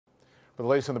For the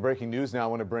latest on the breaking news now, I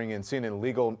want to bring in CNN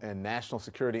legal and national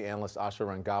security analyst Asha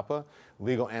Rangappa,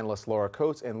 legal analyst Laura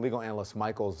Coates, and legal analyst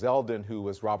Michael Zeldin, who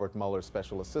was Robert Mueller's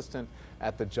special assistant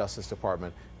at the Justice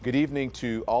Department. Good evening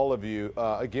to all of you.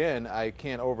 Again, I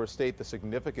can't overstate the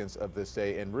significance of this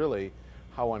day and really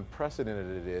how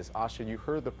unprecedented it is. Asha, you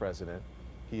heard the president.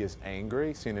 He is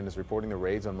angry. CNN is reporting the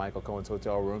raids on Michael Cohen's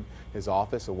hotel room, his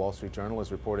office. The Wall Street Journal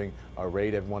is reporting a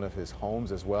raid at one of his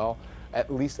homes as well. At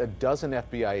least a dozen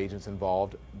FBI agents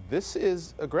involved. This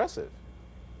is aggressive.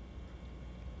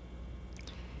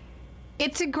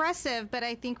 It's aggressive, but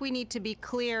I think we need to be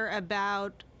clear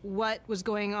about what was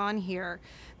going on here.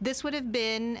 This would have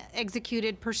been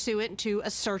executed pursuant to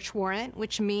a search warrant,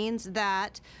 which means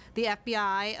that the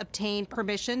FBI obtained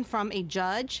permission from a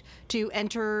judge to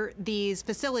enter these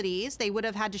facilities. They would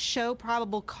have had to show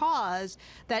probable cause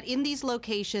that in these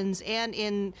locations and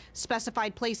in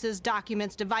specified places,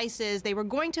 documents, devices, they were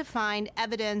going to find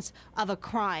evidence of a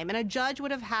crime. And a judge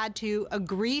would have had to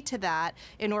agree to that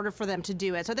in order for them to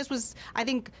do it. So this was, I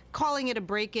think, calling it a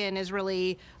break-in is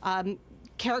really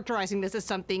characterizing this as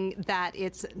something that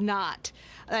it's not.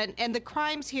 And the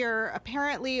crimes here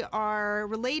apparently are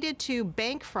related to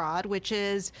bank fraud, which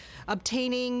is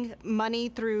obtaining money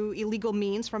through illegal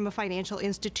means from a financial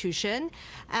institution,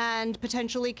 and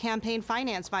potentially campaign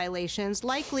finance violations,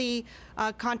 likely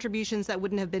contributions that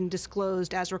wouldn't have been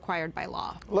disclosed as required by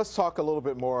law. Let's talk a little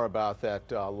bit more about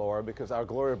that, Laura, because our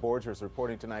Gloria Borger is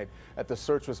reporting tonight that the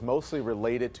search was mostly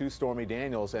related to Stormy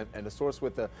Daniels, and a source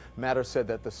with the matter said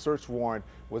that the search warrant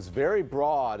was very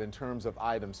broad in terms of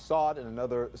items sought, and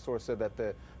another source said that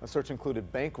the search included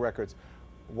bank records.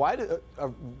 Why do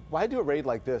a raid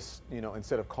like this,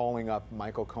 instead of calling up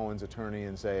Michael Cohen's attorney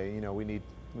and say, we need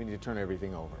to turn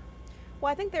everything over?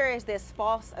 Well, I think there is this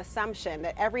false assumption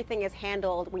that everything is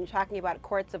handled when you're talking about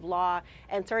courts of law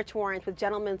and search warrants with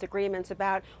gentlemen's agreements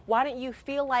about why don't you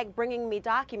feel like bringing me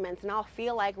documents and I'll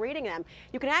feel like reading them.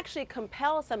 You can actually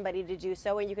compel somebody to do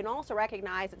so, and you can also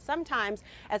recognize that sometimes,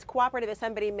 as cooperative as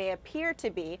somebody may appear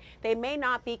to be, they may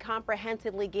not be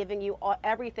comprehensively giving you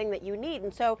everything that you need.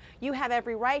 And so you have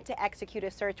every right to execute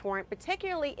a search warrant,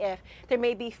 particularly if there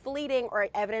may be fleeting or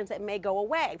evidence that may go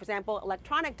away. For example,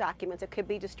 electronic documents that could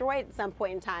be destroyed at some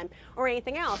point in time, or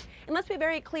anything else. And let's be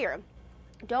very clear.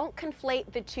 Don't conflate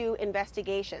the two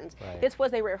investigations. Right. This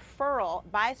was a referral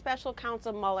by Special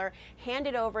Counsel Mueller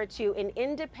handed over to an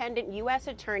independent U.S.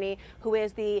 attorney who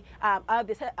is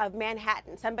of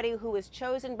Manhattan, somebody who was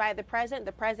chosen by the president.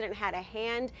 The president had a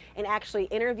hand in actually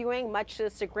interviewing, much to the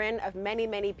chagrin of many,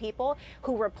 many people,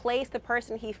 who replaced the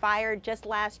person he fired just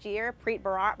last year, Preet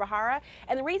Bharara.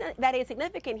 And the reason that is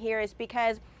significant here is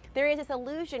because there is this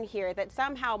illusion here that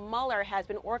somehow Mueller has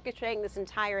been orchestrating this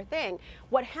entire thing.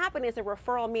 What happened is a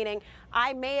referral, meaning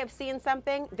I may have seen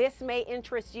something, this may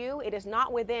interest you, it is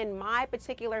not within my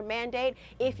particular mandate.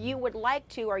 If you would like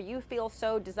to, or you feel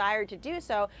so desired to do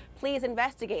so, please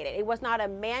investigate it. It was not a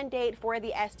mandate for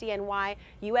the SDNY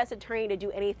U.S. attorney to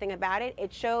do anything about it.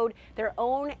 It showed their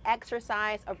own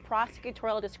exercise of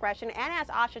prosecutorial discretion, and as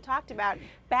Asha talked about,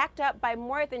 backed up by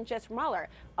more than just Mueller,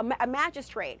 a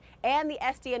magistrate, and the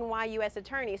SDNY U.S.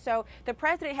 attorney. So the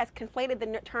president has conflated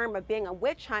the term of being a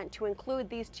witch hunt to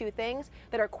include these two things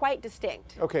that are quite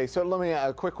distinct. Okay, so let me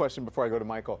a quick question before I go to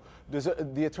Michael. Does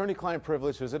the attorney-client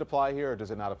privilege, does it apply here or does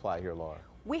it not apply here, Laura?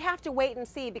 We have to wait and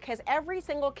see, because every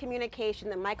single communication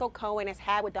that Michael Cohen has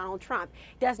had with Donald Trump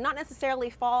does not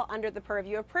necessarily fall under the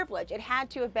purview of privilege. It had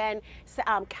to have been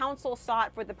counsel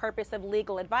sought for the purpose of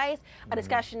legal advice. A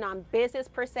discussion on business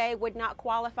per se would not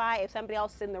qualify. If somebody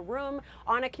else is in the room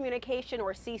on a communication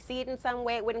or CC'd in some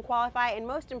way, it wouldn't qualify. And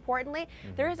most importantly,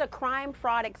 there is a crime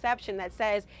fraud exception that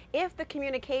says if the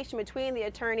communication between the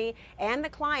attorney and the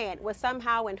client was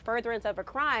somehow in furtherance of a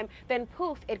crime, then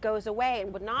poof, it goes away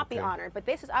and would not be honored. But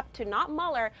this is up to not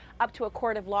Mueller, up to a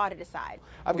court of law to decide.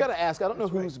 I've got to ask, I don't know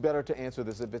who's better to answer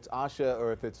this, if it's Asha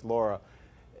or if it's Laura.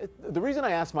 The reason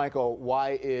I asked Michael,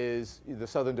 why is the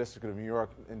Southern District of New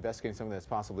York investigating something that's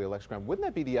possibly election crime? Wouldn't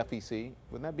that be the FEC?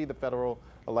 Wouldn't that be the Federal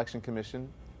Election Commission?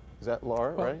 Is that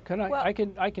Laura, right? Can I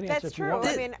can answer. That's true.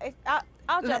 I mean,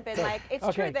 I'll jump in, Mike. It's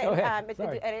okay, true that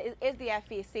it is the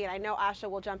FEC, and I know Asha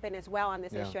will jump in as well on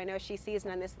this issue. I know she's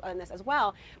seasoned on this as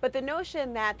well. But the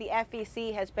notion that the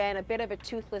FEC has been a bit of a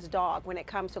toothless dog when it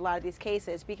comes to a lot of these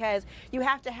cases, because you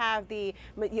have to have the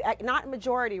not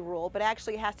majority rule, but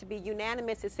actually it has to be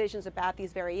unanimous decisions about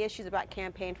these very issues, about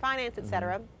campaign finance, et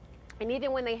cetera. And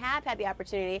even when they have had the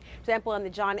opportunity, for example, in the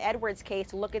John Edwards case,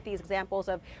 to look at these examples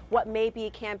of what may be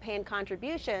campaign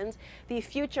contributions, the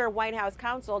future White House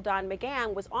counsel, Don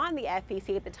McGahn, was on the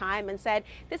FEC at the time and said,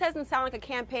 this doesn't sound like a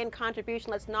campaign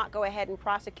contribution. Let's not go ahead and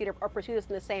prosecute or pursue this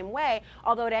in the same way,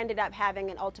 although it ended up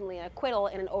having ultimately an acquittal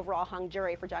and an overall hung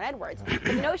jury for John Edwards. But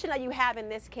the notion that you have in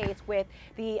this case with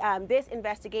the this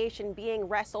investigation being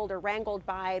wrestled or wrangled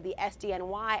by the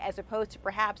SDNY as opposed to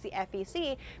perhaps the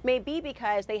FEC may be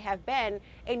because they have been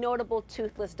a notable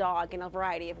toothless dog in a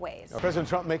variety of ways. President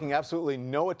Trump making absolutely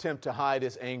no attempt to hide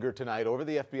his anger tonight over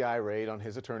the FBI raid on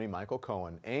his attorney, Michael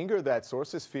Cohen. Anger that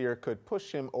sources fear could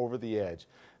push him over the edge.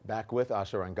 Back with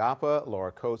Asha Rangappa,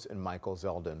 Laura Coates, and Michael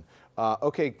Zeldin.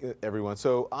 Okay, everyone.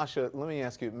 So, Asha, let me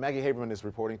ask you. Maggie Haberman is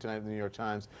reporting tonight in the New York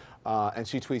Times, and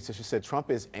she tweets that she said Trump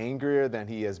is angrier than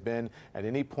he has been at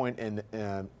any point in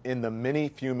the many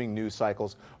fuming news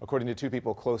cycles, according to two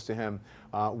people close to him.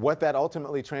 What that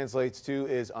ultimately translates to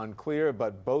is unclear,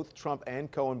 but both Trump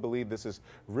and Cohen believe this is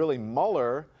really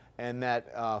Mueller, and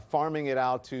that farming it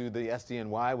out to the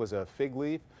SDNY was a fig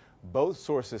leaf. Both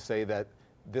sources say that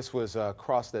this was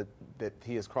that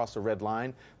he has crossed a red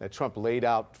line that Trump laid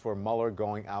out for Mueller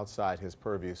going outside his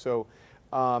purview. So,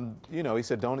 you know, he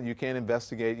said, you can't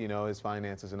investigate, you know, his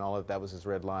finances and all of that. That was his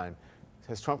red line.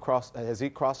 Has he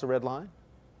crossed a red line?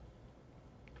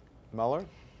 Mueller?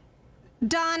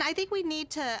 Don, I think we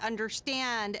need to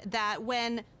understand that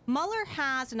when Mueller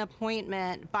has an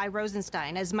appointment by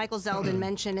Rosenstein, as Michael Zeldin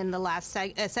mentioned in the last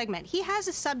segment, he has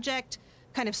a subject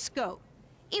kind of scope.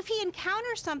 If he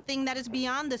encounters something that is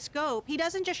beyond the scope, he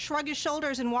doesn't just shrug his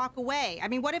shoulders and walk away. I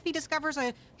mean, what if he discovers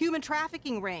a human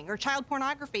trafficking ring or child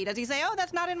pornography? Does he say, oh,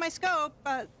 that's not in my scope,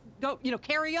 go, you know,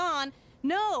 carry on?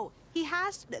 No,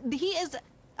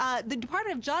 the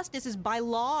Department of Justice is by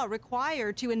law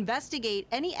required to investigate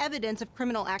any evidence of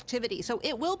criminal activity. So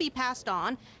it will be passed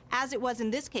on, as it was in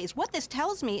this case. What this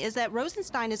tells me is that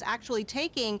Rosenstein is actually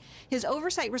taking his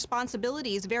oversight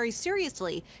responsibilities very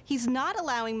seriously. He's not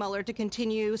allowing Mueller to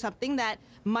continue something that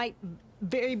might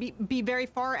be very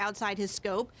far outside his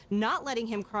scope, not letting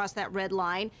him cross that red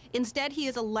line. Instead, he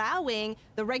is allowing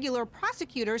the regular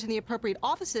prosecutors in the appropriate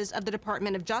offices of the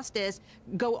Department of Justice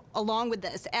go along with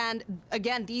this. And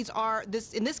again,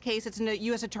 in this case, it's a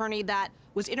U.S. attorney that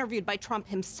was interviewed by Trump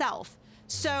himself.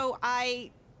 So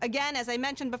again, as I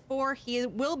mentioned before, he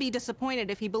will be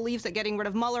disappointed if he believes that getting rid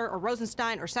of Mueller or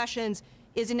Rosenstein or Sessions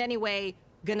is in any way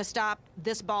going to stop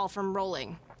this ball from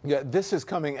rolling. Yeah, this is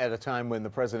coming at a time when the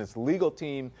president's legal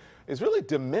team is really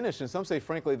diminished, and some say,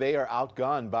 frankly, they are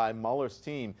outgunned by Mueller's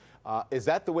team. Is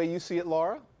that the way you see it,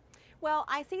 Laura? Well,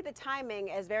 I see the timing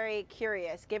as very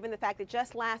curious, given the fact that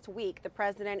just last week, the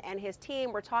president and his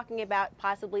team were talking about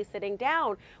possibly sitting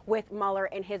down with Mueller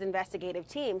and his investigative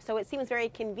team. So it seems very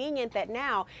convenient that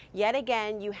now, yet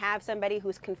again, you have somebody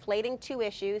who's conflating two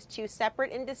issues, two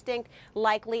separate and distinct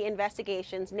likely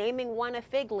investigations, naming one a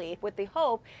fig leaf, with the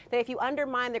hope that if you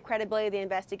undermine the credibility of the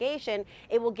investigation,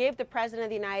 it will give the president of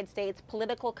the United States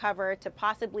political cover to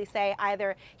possibly say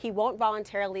either he won't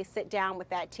voluntarily sit down with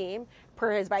that team,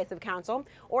 per his advice of counsel,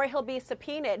 or he'll be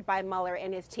subpoenaed by Mueller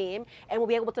and his team and will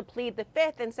be able to plead the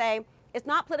fifth and say, it's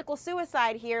not political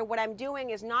suicide here. What I'm doing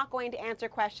is not going to answer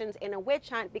questions in a witch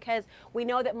hunt, because we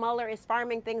know that Mueller is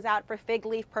farming things out for fig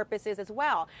leaf purposes as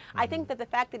well. I think that the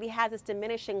fact that he has this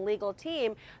diminishing legal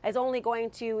team is only going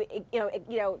to,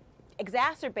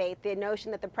 exacerbate the notion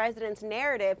that the president's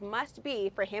narrative must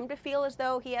be for him to feel as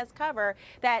though he has cover,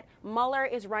 that Mueller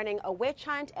is running a witch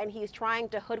hunt and he's trying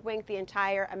to hoodwink the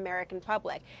entire American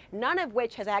public, none of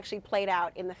which has actually played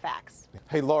out in the facts.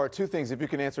 Hey, Laura, two things, if you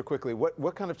can answer quickly.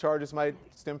 What kind of charges might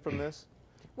stem from this?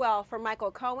 Well, for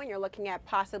Michael Cohen, you're looking at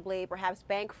possibly perhaps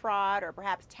bank fraud or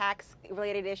perhaps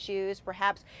tax-related issues,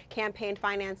 perhaps campaign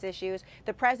finance issues.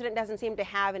 The president doesn't seem to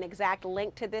have an exact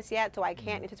link to this yet, so I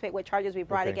can't anticipate what charges we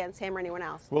brought against him or anyone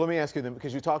else. Well, let me ask you then,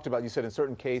 because you said in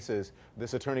certain cases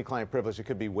this attorney-client privilege, it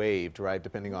could be waived, right,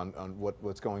 depending on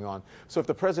what's going on. So if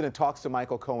the president talks to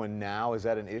Michael Cohen now, is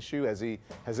that an issue?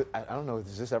 I don't know,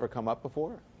 has this ever come up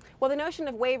before? Well, the notion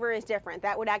of waiver is different.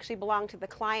 That would actually belong to the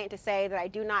client to say that I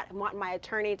do not want my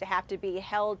attorney to have to be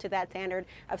held to that standard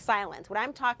of silence. What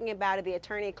I'm talking about of the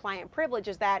attorney-client privilege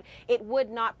is that it would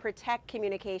not protect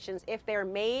communications if they're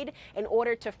made in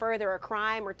order to further a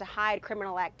crime or to hide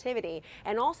criminal activity.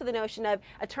 And also the notion of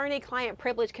attorney-client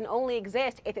privilege can only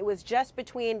exist if it was just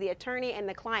between the attorney and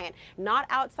the client, not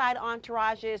outside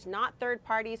entourages, not third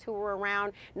parties who were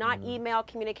around, not email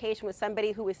communication with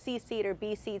somebody who was CC'd or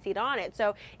BCC'd on it.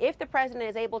 So if if the president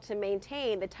is able to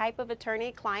maintain the type of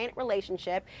attorney-client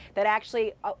relationship that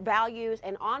actually values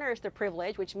and honors the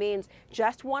privilege, which means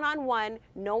just one-on-one,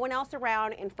 no one else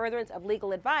around, in furtherance of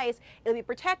legal advice, it'll be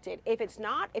protected. If it's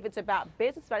not, if it's about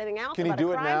business, about anything else, can he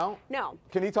do it now? No.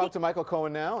 Can he talk to Michael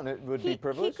Cohen now, and it would be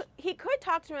privileged? He could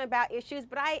talk to him about issues,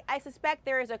 but I suspect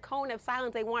there is a cone of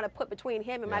silence they want to put between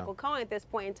him and Michael Cohen at this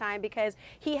point in time, because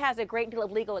he has a great deal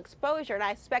of legal exposure, and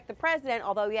I suspect the president,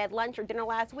 although he had lunch or dinner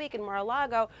last week in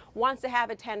Mar-a-Lago, wants to have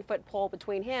a 10-foot pole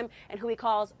between him and who he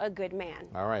calls a good man.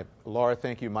 All right. Laura,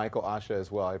 thank you. Michael, Asha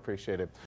as well. I appreciate it.